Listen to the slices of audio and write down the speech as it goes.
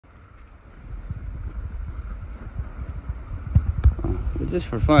just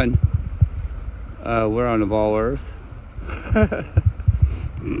for fun, we're on the ball earth.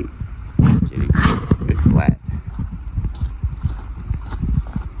 Just kidding. Good flat.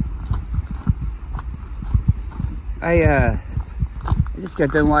 I just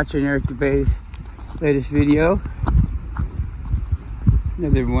got done watching Eric DeBay's latest video.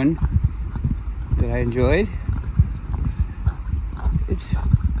 Another one that I enjoyed.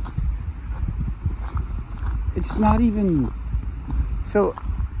 It's not even so.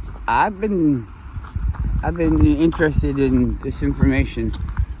 I've been interested in this information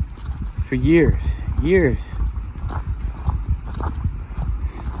for years,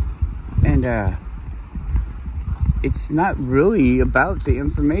 and it's not really about the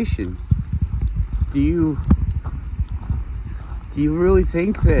information. Do you really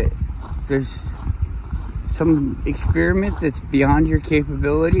think that there's some experiment that's beyond your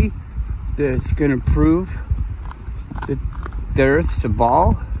capability that's going to prove that the Earth's a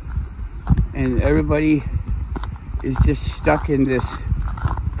ball and everybody is just stuck in this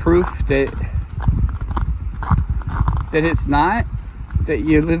proof that it's not, that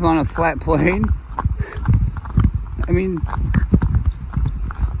you live on a flat plane? I mean,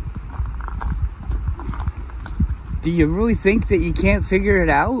 do you really think that you can't figure it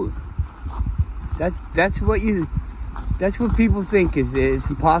out? That's what people think, is it's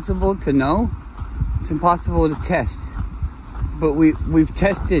impossible to know. It's impossible to test. But we've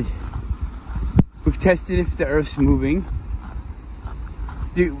tested if the Earth's moving.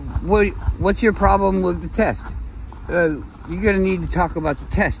 What's your problem with the test? You're gonna need to talk about the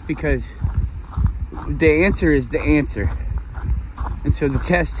test, because the answer is the answer. And so the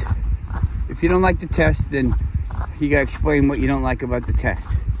test, if you don't like the test, then you gotta explain what you don't like about the test.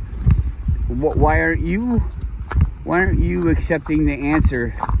 Why aren't you accepting the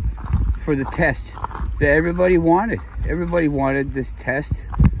answer for the test that everybody wanted? Everybody wanted this test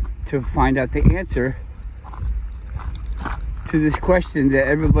to find out the answer to this question that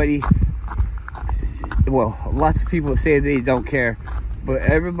everybody, well, lots of people say they don't care, but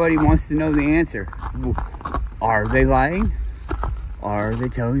everybody wants to know the answer. Are they lying? Are they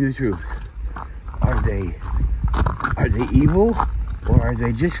telling the truth? Are they evil? Or are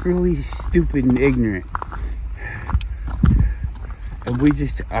they just really stupid and ignorant? And we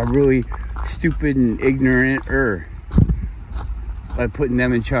just are really stupid and ignorant by putting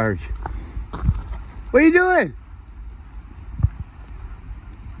them in charge. What are you doing?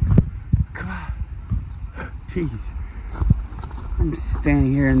 Come on. Jeez. I'm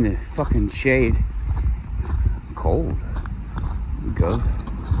standing here in the fucking shade. I'm cold. Here we go.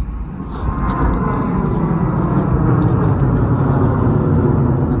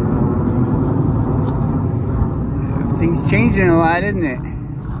 Everything's changing a lot, isn't it?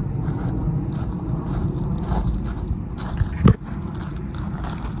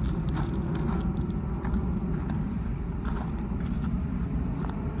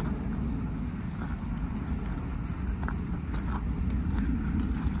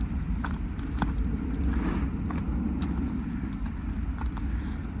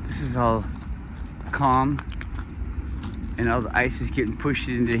 This is all calm, and all the ice is getting pushed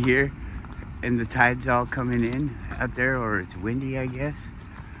into here, and the tide's all coming in out there, or it's windy, I guess.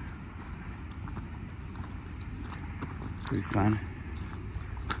 Pretty fun.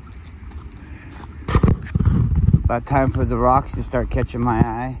 About time for the rocks to start catching my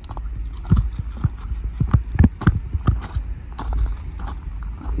eye.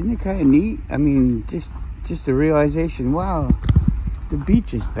 Isn't it kind of neat? I mean, just the realization, wow, the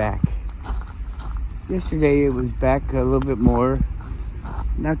beach is back. Yesterday it was back a little bit more.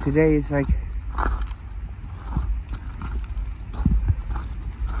 Now today it's like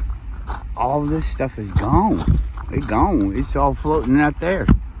all this stuff is gone. It's gone. It's all floating out there.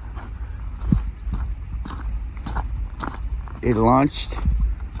 It launched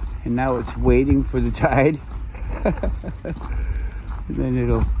and now it's waiting for the tide. And then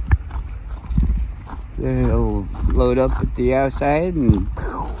it'll load up at the outside and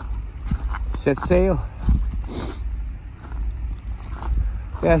set sail.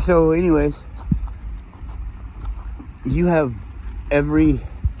 Yeah, so anyways, you have every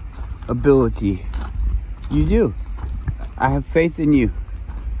ability. You do. I have faith in you.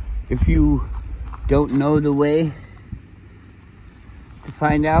 If you don't know the way to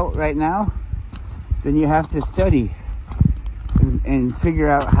find out right now, then you have to study and figure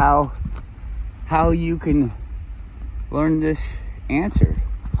out how you can learn this answer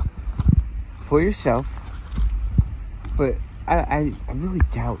for yourself. But I really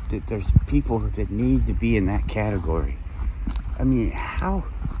doubt that there's people that need to be in that category. I mean, how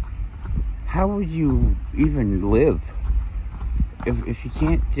would you even live? if you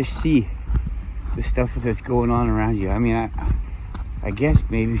can't just see the stuff that's going on around you, I mean, I guess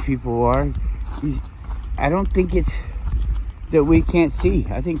maybe people are. I don't think it's that we can't see.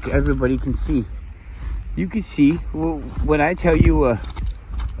 I think everybody can see. You can see. Well, when I tell you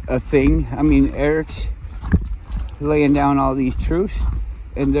a thing, I mean, Eric's laying down all these truths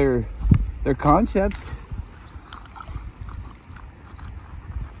and their concepts.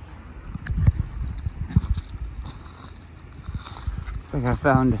 It's like I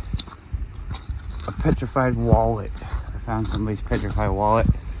found a petrified wallet. I found somebody's petrified wallet.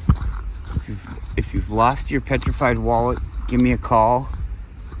 If you've lost your petrified wallet, give me a call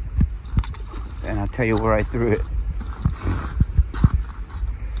and I'll tell you where I threw it.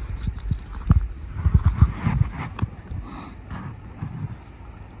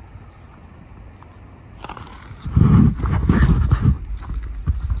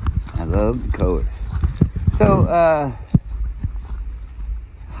 I love the colors. So,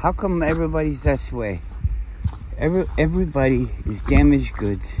 how come everybody's this way? Everybody is damaged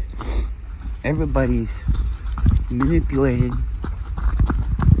goods. Everybody's manipulated.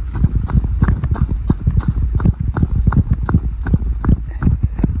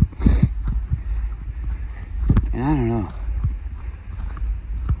 And I don't know.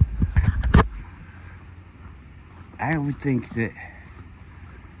 I would think that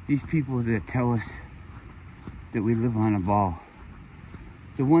these people that tell us that we live on a ball,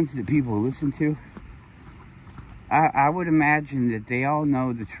 the ones that people listen to, I would imagine that they all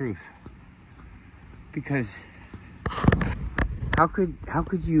know the truth. Because how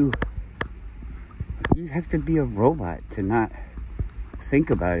could you have to be a robot to not think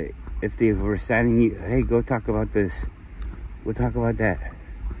about it. If they were assigning you, hey, go talk about this, we'll talk about that.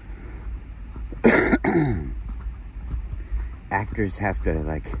 Actors have to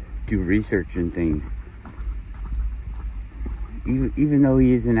like do research and things. Even though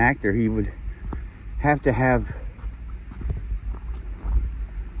he is an actor, he would have to have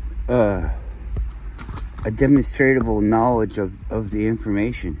a demonstrable knowledge of the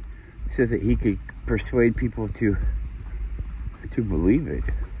information so that he could persuade people to believe it.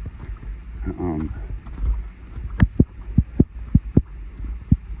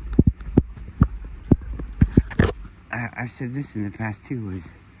 I've said this in the past too,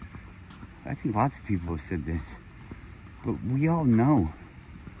 I think lots of people have said this, but we all know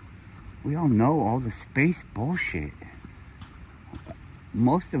all the space bullshit.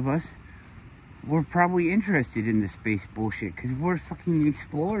 Most of us, we're probably interested in the space bullshit because we're fucking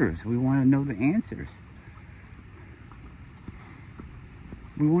explorers. We want to know the answers.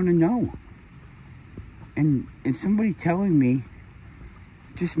 We want to know. And somebody telling me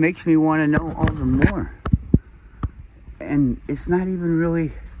just makes me want to know all the more. And it's not even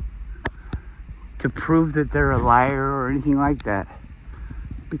really to prove that they're a liar or anything like that.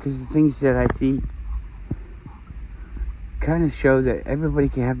 Because the things that I see kind of show that everybody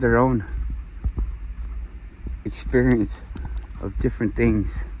can have their own experience of different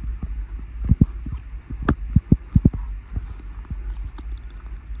things.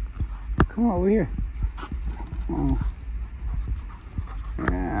 Come on over here. Oh.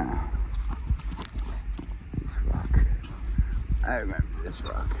 Yeah. This rock. I remember this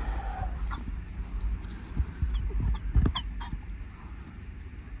rock.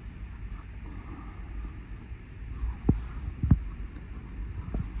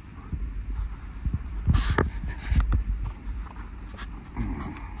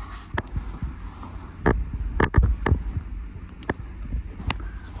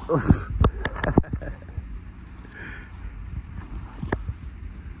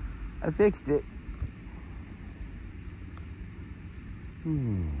 I fixed it.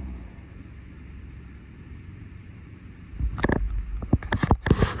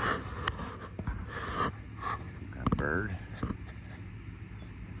 Got a bird.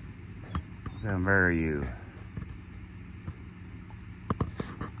 What kind of bird are you?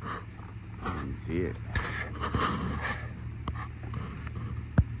 I didn't see it.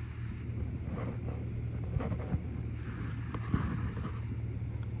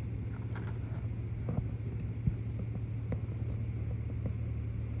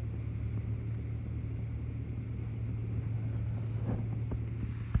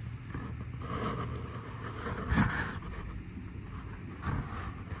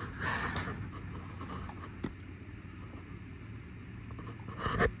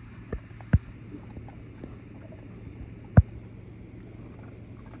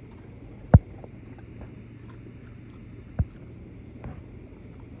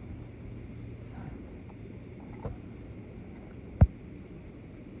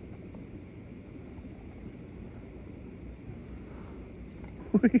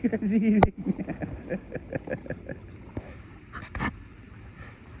 What are you guys eating?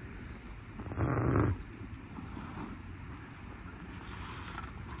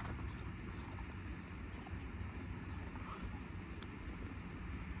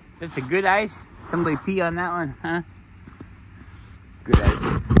 That's a good ice. Somebody pee on that one, huh? Good ice.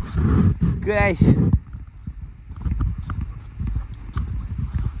 Good ice.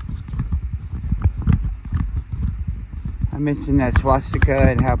 I mentioned that swastika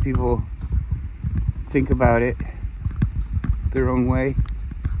and how people think about it their own way.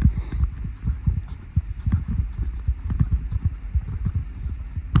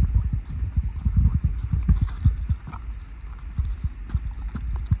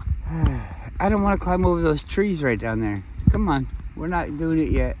 I don't want to climb over those trees right down there. Come on, we're not doing it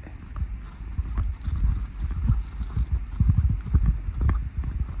yet.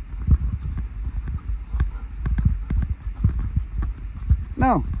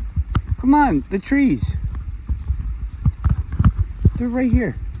 No, come on, the trees. They're right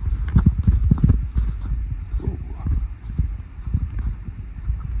here. Ooh.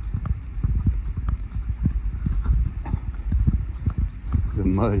 The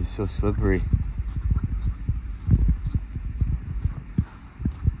mud is so slippery.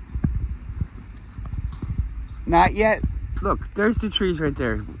 Not yet. Look, there's the trees right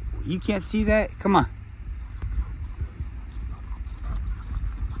there. You can't see that? Come on.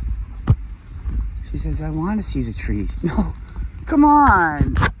 She says, I want to see the trees. No, come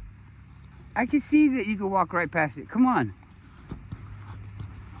on. I can see that you can walk right past it. Come on.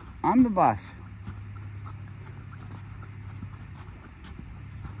 I'm the boss.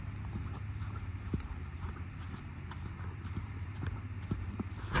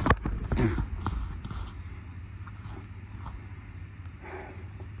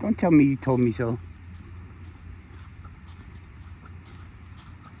 Don't tell me you told me so.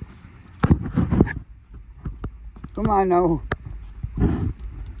 Come on, no.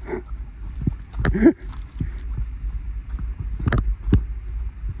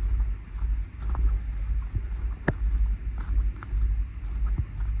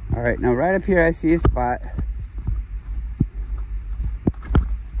 All right, now right up here I see a spot.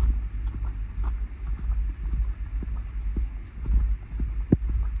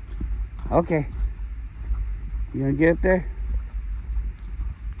 Okay. You gonna get up there?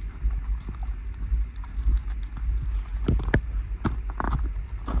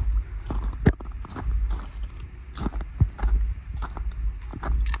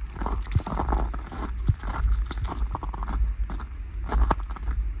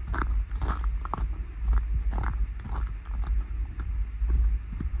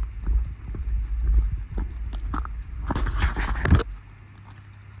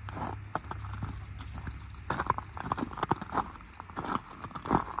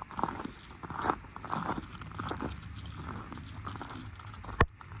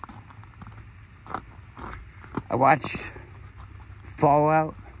 I watched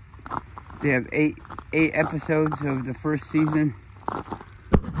Fallout. They have eight episodes of the first season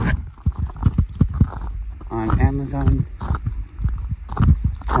on Amazon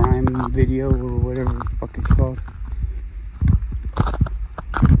Prime Video or whatever the fuck it's called.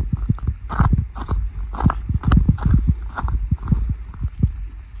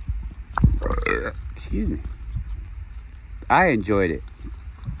 Excuse me. I enjoyed it.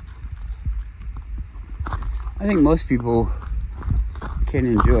 I think most people can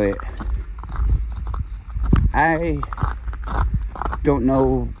enjoy it. I don't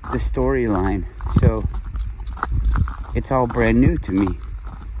know the storyline, so it's all brand new to me.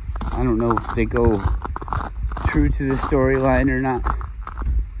 I don't know if they go true to the storyline or not,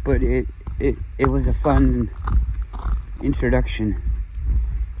 but it was a fun introduction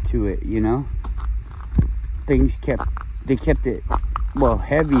to it, you know? They kept it, well,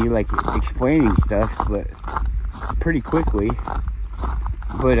 heavy, like explaining stuff, but pretty quickly,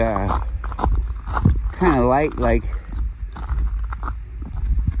 but kind of light, like, I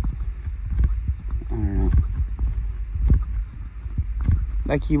don't know,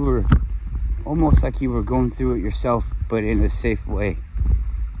 like you were, almost like you were going through it yourself, but in a safe way.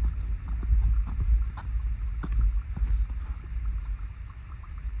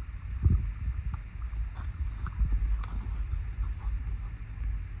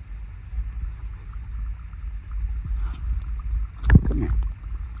 Come here.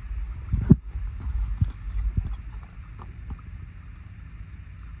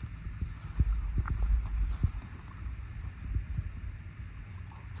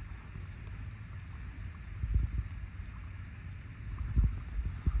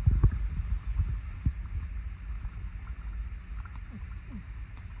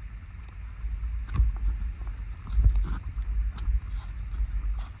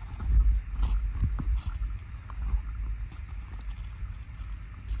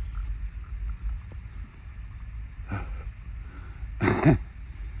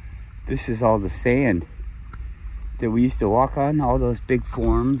 This is all the sand that we used to walk on, all those big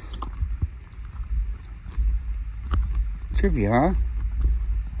forms. Trippy, huh?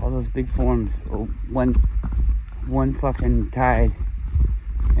 All those big forms. Oh, one fucking tide,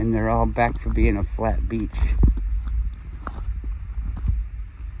 and they're all back to being a flat beach.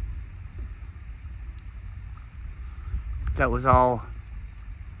 That was all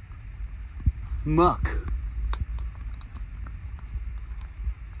muck.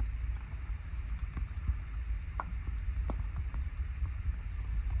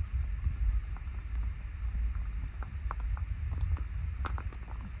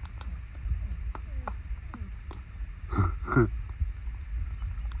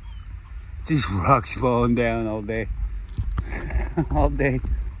 These rocks falling down all day. All day.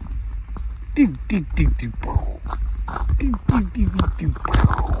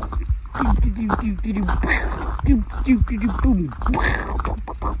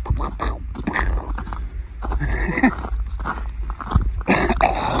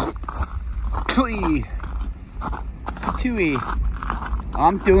 Tui.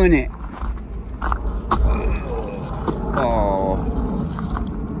 I'm doing it. Oh.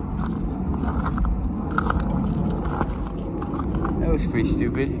 That was pretty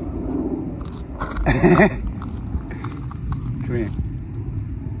stupid. Come here.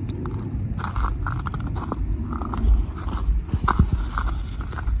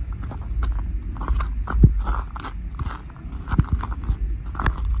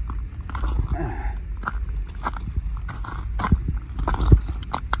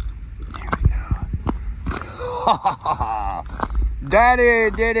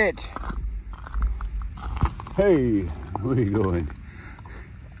 Daddy did it. Hey, where are you going?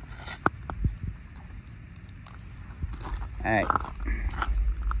 All right.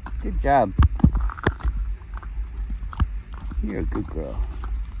 Good job. You're a good girl.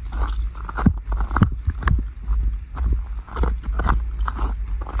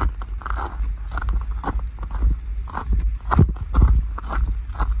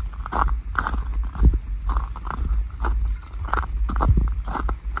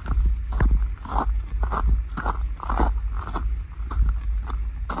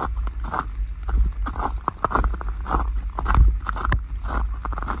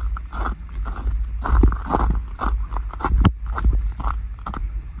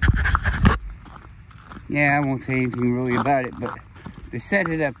 Yeah, I won't say anything really about it, but they set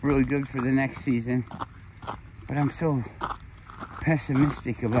it up really good for the next season. But I'm so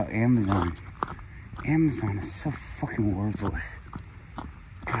pessimistic about Amazon. Amazon is so fucking worthless.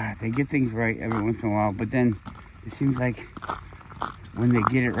 God, they get things right every once in a while, but then it seems like when they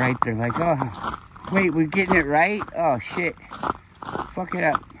get it right, they're like, oh, wait, we're getting it right? Oh, shit. Fuck it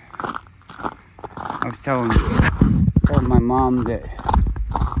up. I was telling my mom that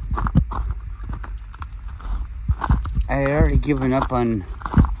I had already given up on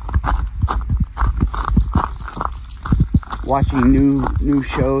watching new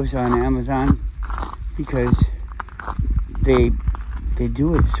shows on Amazon because they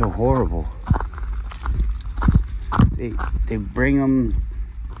do it so horrible. They bring them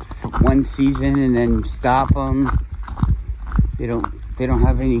for one season and then stop them. They don't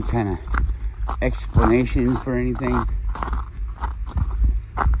have any kind of explanation for anything.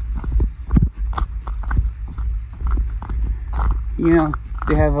 You know,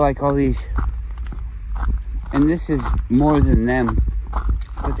 they have like all these, and this is more than them,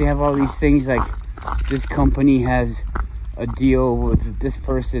 but they have all these things like this company has a deal with this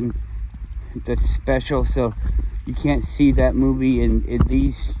person that's special, so you can't see that movie in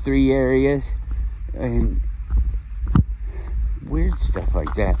these 3 areas, and weird stuff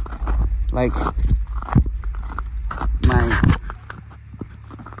like that. Like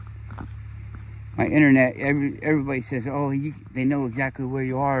my internet, everybody says, oh, they know exactly where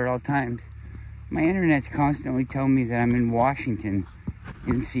you are at all times. My internet's constantly telling me that I'm in Washington,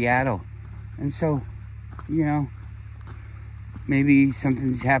 in Seattle. And so, you know, maybe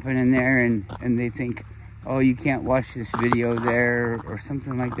something's happening there and they think, oh, you can't watch this video there or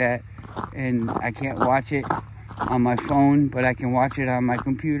something like that. And I can't watch it on my phone, but I can watch it on my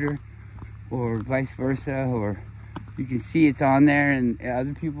computer, or vice versa, or you can see it's on there and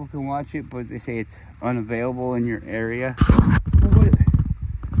other people can watch it, but they say it's unavailable in your area.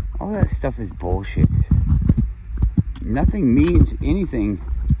 All that stuff is bullshit. Nothing means anything.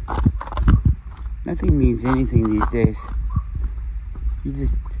 Nothing means anything these days. You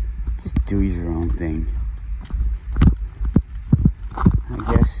just do your own thing.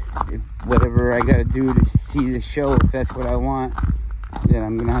 I guess if whatever I gotta do to see the show, if that's what I want, then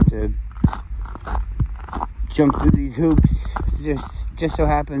I'm gonna have to jump through these hoops just so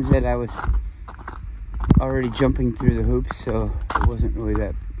happens that I was already jumping through the hoops, so it wasn't really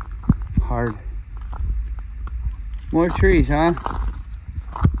that hard. More trees, huh?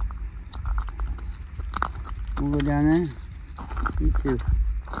 We'll go down there. Me too.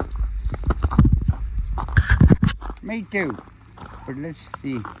 Me too. But let's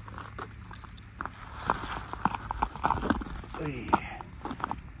see.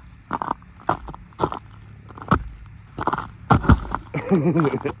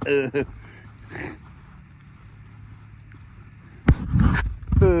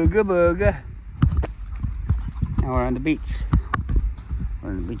 Booga booga. Now we're on the beach. We're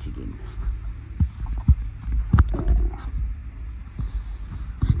on the beach again.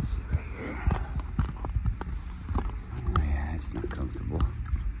 Let's see right here. Oh yeah, it's not comfortable.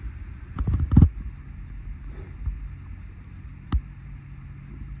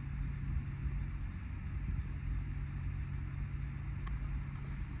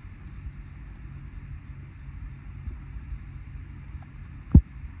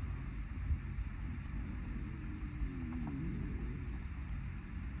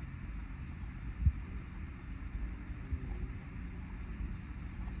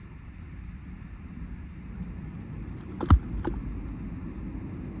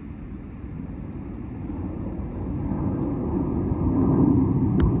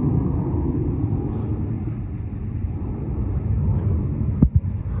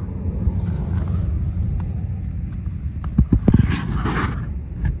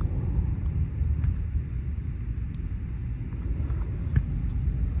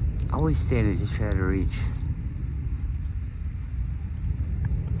 Always standing, just try to reach.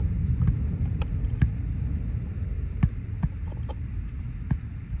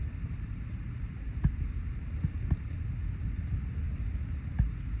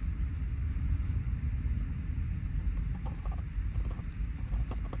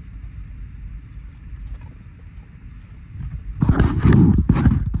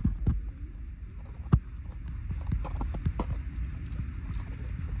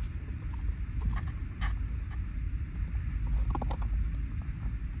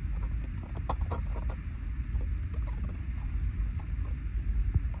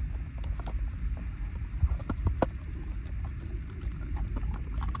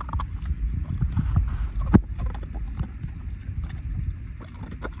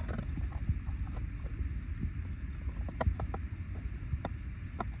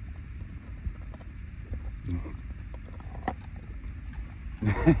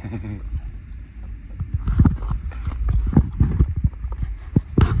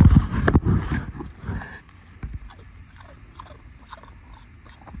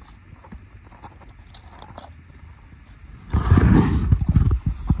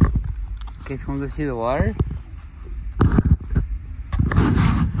 Okay, so want to go see the water?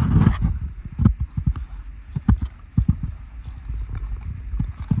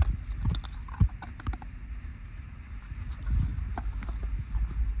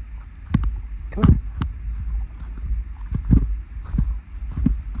 Cool.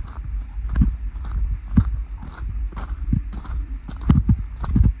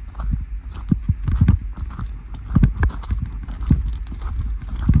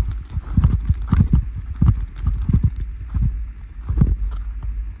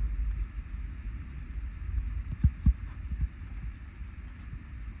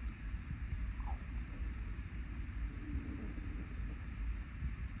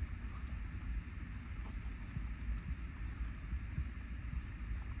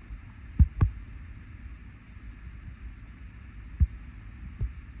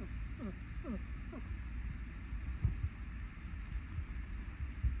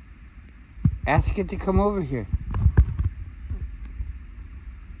 Ask it to come over here.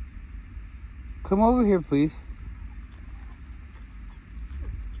 Come over here, please.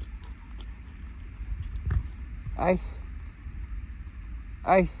 Ice.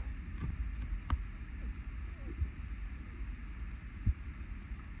 Ice.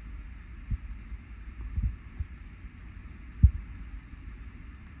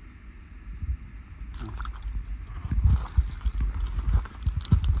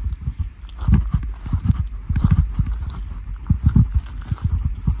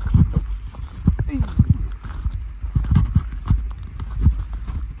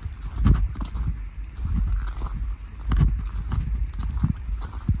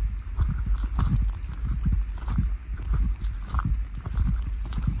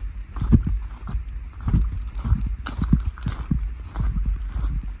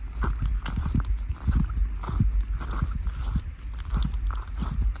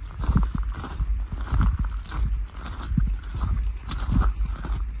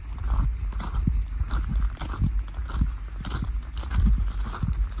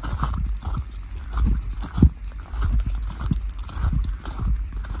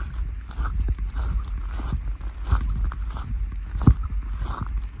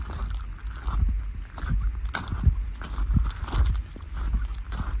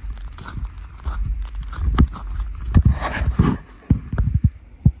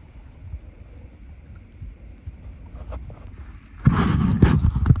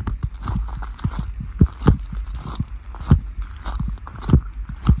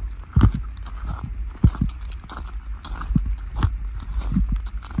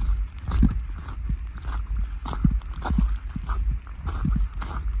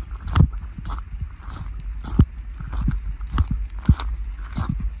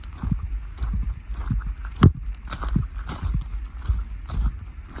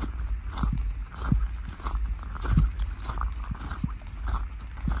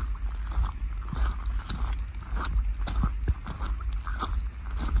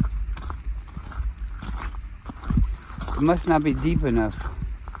 It must not be deep enough.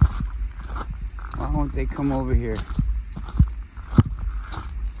 Why won't they come over here?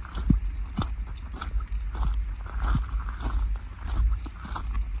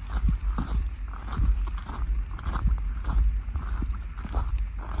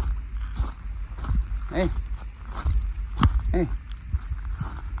 Hey. Hey.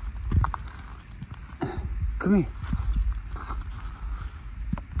 Come here.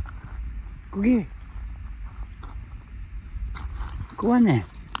 Go get it. Go on there.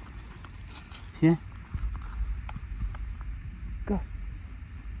 See that? Go.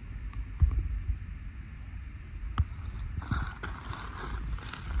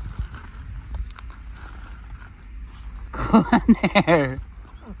 Go on there.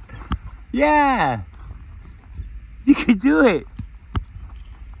 Yeah. You can do it.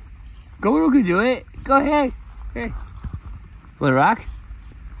 Go, can do it. Go ahead. Hey. Want a rock?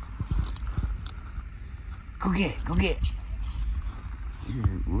 Go get it. Go get it.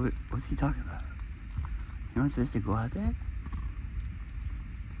 What's he talking about? He wants us to go out there?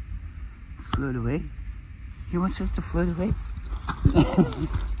 Float away? He wants us to float away?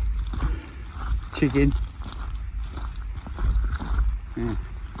 Chicken. Yeah.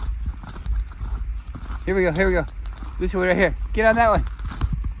 Here we go, here we go. This way right here. Get on that one.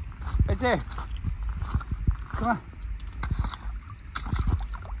 Right there. Come on.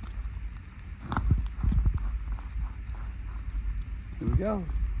 Here we go.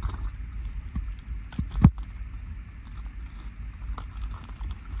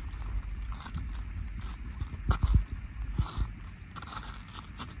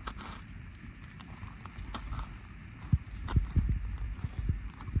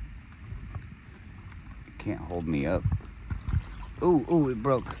 Can't hold me up. Ooh, ooh, it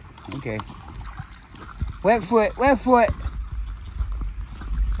broke. Okay. Left foot, left foot.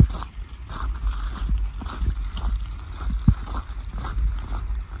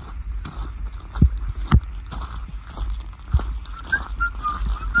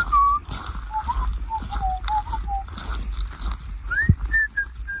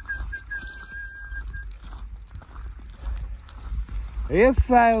 If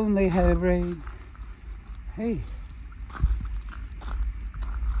I only had a brain. Hey.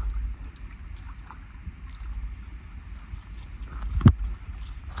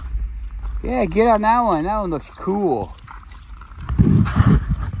 Yeah, get on that one. That one looks cool.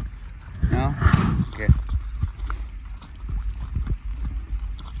 No? Okay.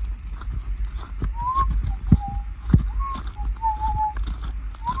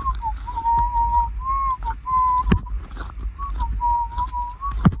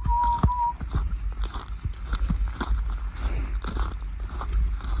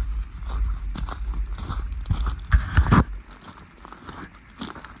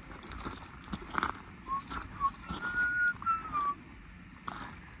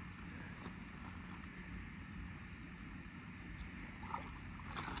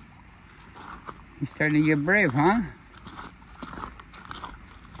 You're starting to get brave, huh?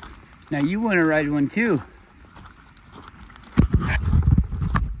 Now you want to ride one too.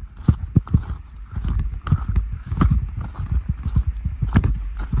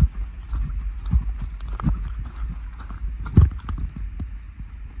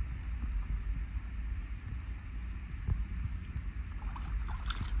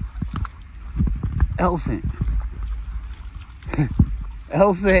 Elephant.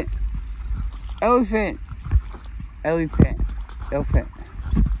 Elephant. Elephant. Elephant. Elephant.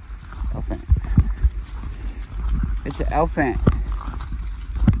 Elephant. It's an elephant.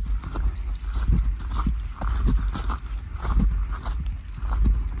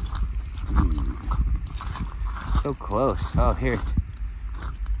 So close. Oh, here.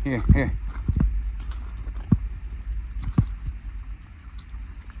 Here, here.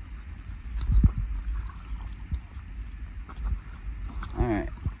 Alright.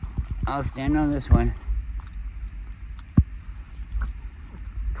 I'll stand on this one.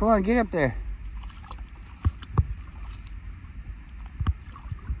 Come on, get up there.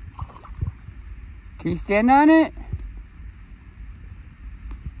 Can you stand on it?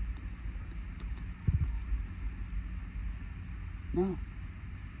 No.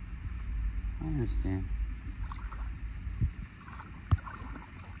 I understand.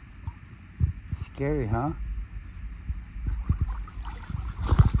 Scary, huh?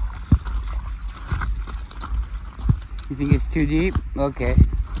 You think it's too deep? Okay.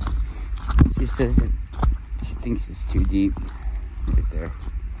 She says that she thinks it's too deep. Right there.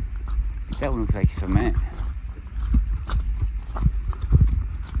 That one looks like cement.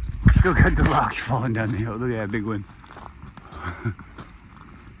 Still got the rocks falling down the hill. Look at that big one.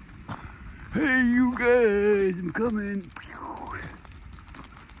 Hey, you guys, I'm coming.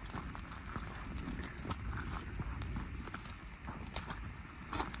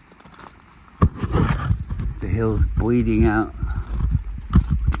 The hill's bleeding out.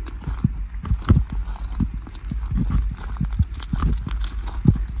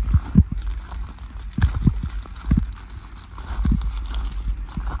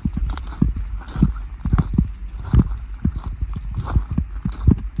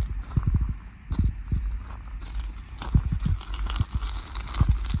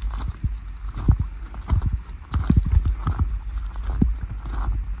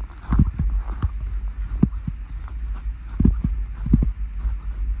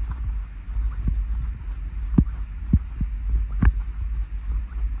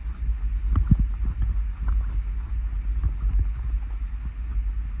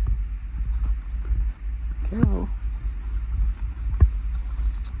 Careful.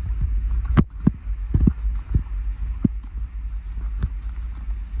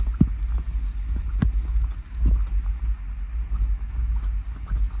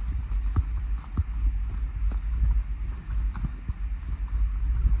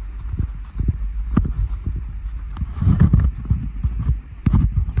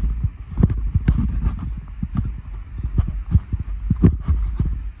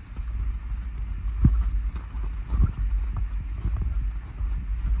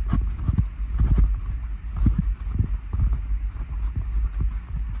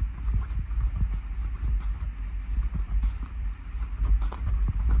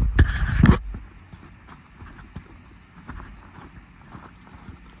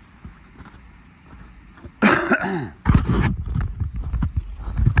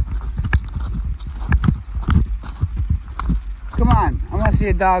 Come on, I want to see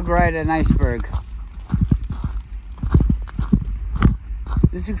a dog ride an iceberg.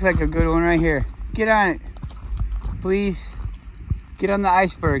 This looks like a good one right here. Get on it, please. Get on the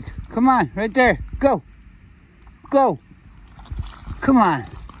iceberg. Come on, right there. Go. Go. Come on.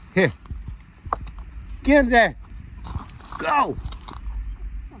 Here. Get up there. Go.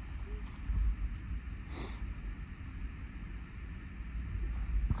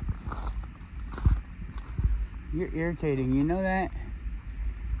 You're irritating, you know that?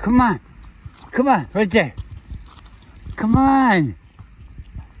 Come on. Come on, right there. Come on.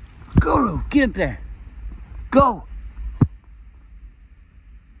 Go, get up there. Go.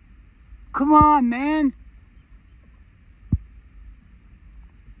 Come on, man.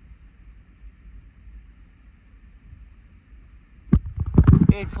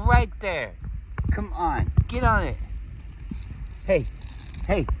 It's right there. Come on, get on it. Hey,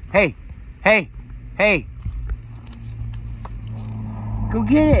 hey, hey, hey, hey. Go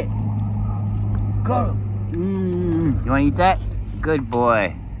get it. Go. You want to eat that? Good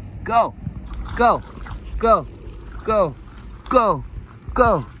boy. Go. Go. Go. Go. Go.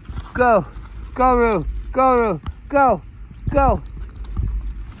 Go. Go. Go, Roo. Go, Roo. Go. Go.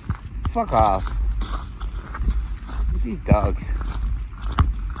 Fuck off. These dogs.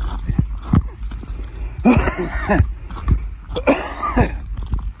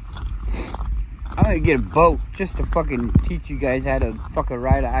 I'm gonna get a boat just to fucking teach you guys how to fucking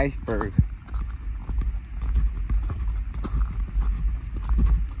ride an iceberg.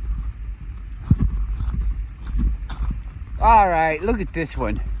 Alright, look at this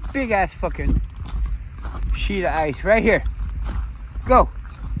one. Big ass fucking sheet of ice right here. Go.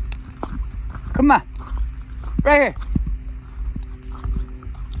 Come on. Right here.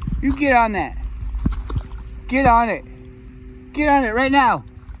 You get on that. Get on it. Get on it right now.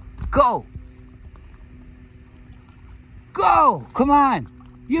 Go. Go. Come on.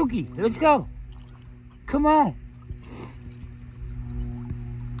 Yuki, let's go. Come on.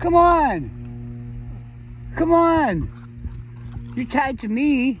 Come on. Come on. You're tied to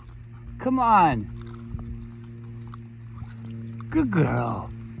me. Come on. Good girl.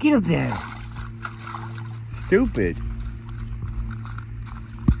 Get up there. Stupid.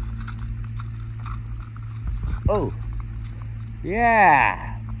 Oh.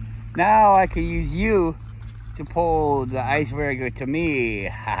 Yeah. Now I can use you to pull the iceberg to me.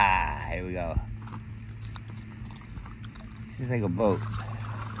 Haha. Here we go. This is like a boat.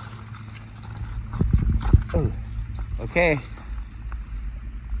 Oh. Okay.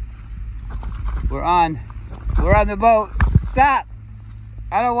 We're on the boat. Stop!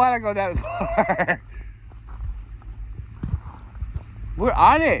 I don't want to go that far. We're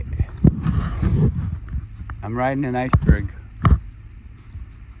on it. I'm riding an iceberg.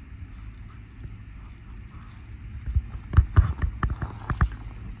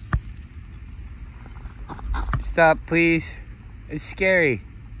 Stop, please. It's scary.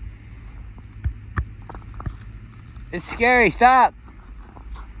 It's scary. Stop.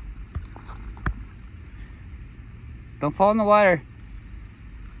 Don't fall in the water.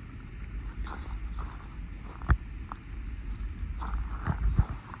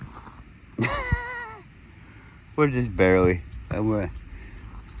 We're just barely.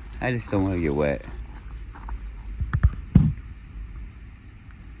 I just don't want to get wet.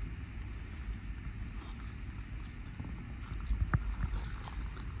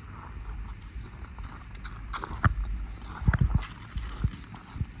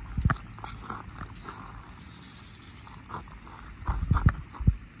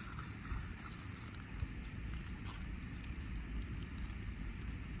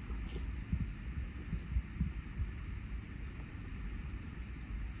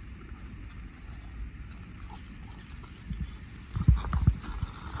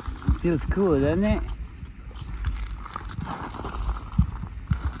 Feels cool, doesn't it?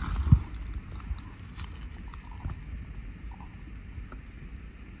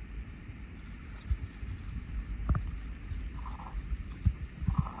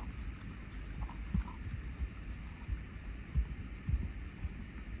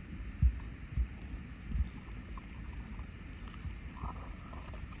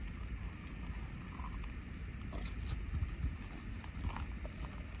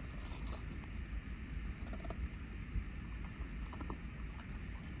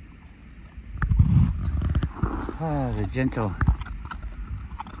 Oh, the gentle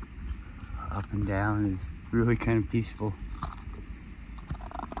up and down is really kind of peaceful.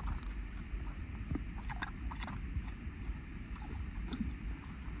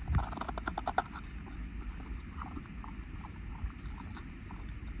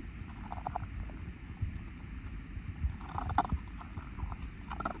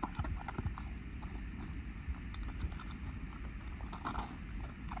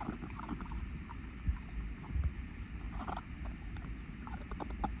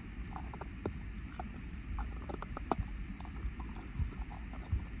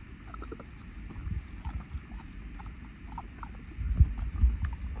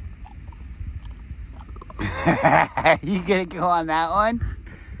 You gonna go on that one?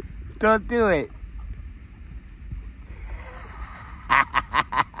 Don't do it.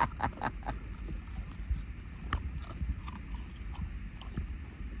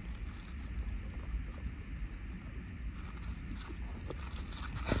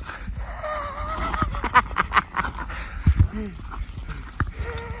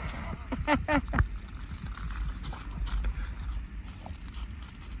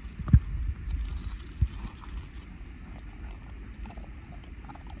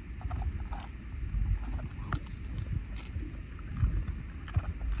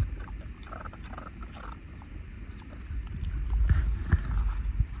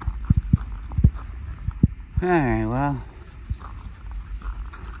 Alright, well,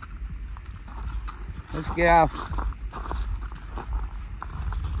 let's get off.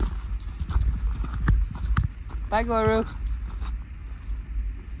 Bye, Guru.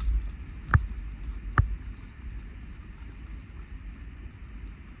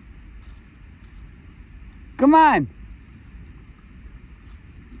 Come on.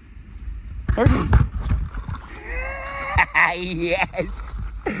 Hurry. Yes.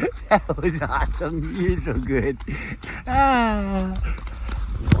 That was awesome. You're so good. Ah.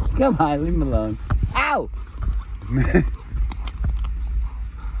 Come on, leave him alone. Ow!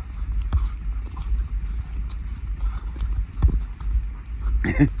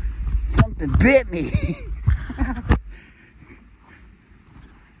 Something bit me.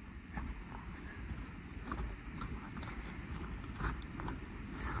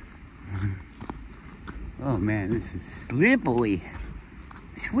 Oh man, this is slippery.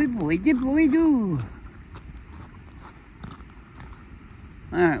 Slippery dippily doo.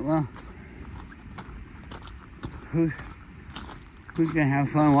 Alright, well, who's gonna have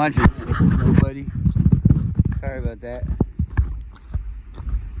fun watching this? Nobody. Sorry about that.